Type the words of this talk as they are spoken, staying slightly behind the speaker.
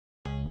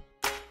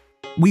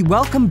We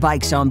welcome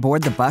bikes on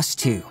board the bus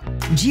too.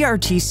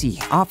 GRTC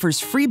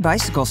offers free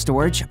bicycle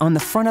storage on the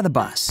front of the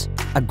bus,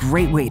 a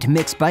great way to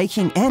mix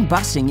biking and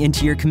busing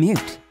into your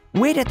commute.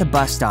 Wait at the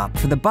bus stop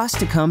for the bus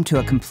to come to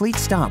a complete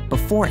stop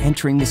before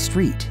entering the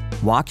street.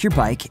 Walk your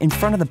bike in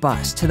front of the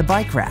bus to the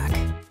bike rack.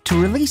 To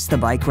release the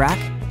bike rack,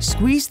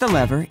 squeeze the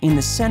lever in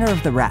the center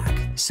of the rack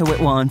so it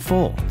will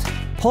unfold.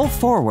 Pull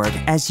forward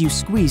as you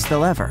squeeze the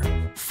lever.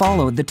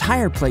 Follow the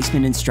tire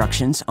placement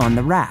instructions on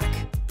the rack.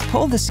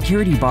 Pull the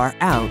security bar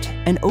out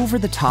and over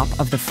the top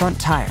of the front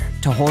tire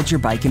to hold your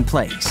bike in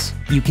place.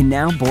 You can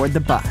now board the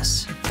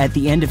bus. At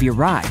the end of your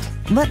ride,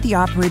 let the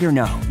operator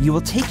know you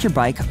will take your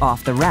bike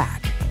off the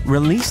rack.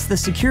 Release the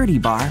security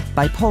bar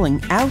by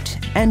pulling out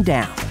and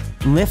down.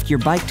 Lift your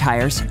bike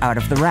tires out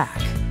of the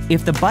rack.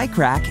 If the bike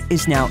rack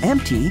is now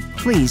empty,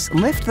 please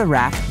lift the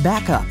rack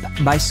back up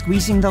by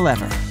squeezing the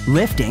lever,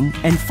 lifting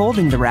and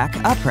folding the rack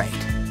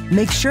upright.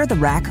 Make sure the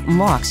rack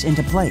locks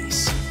into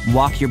place.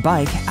 Walk your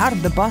bike out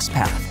of the bus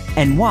path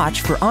and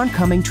watch for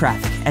oncoming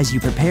traffic as you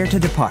prepare to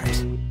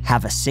depart.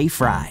 Have a safe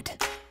ride.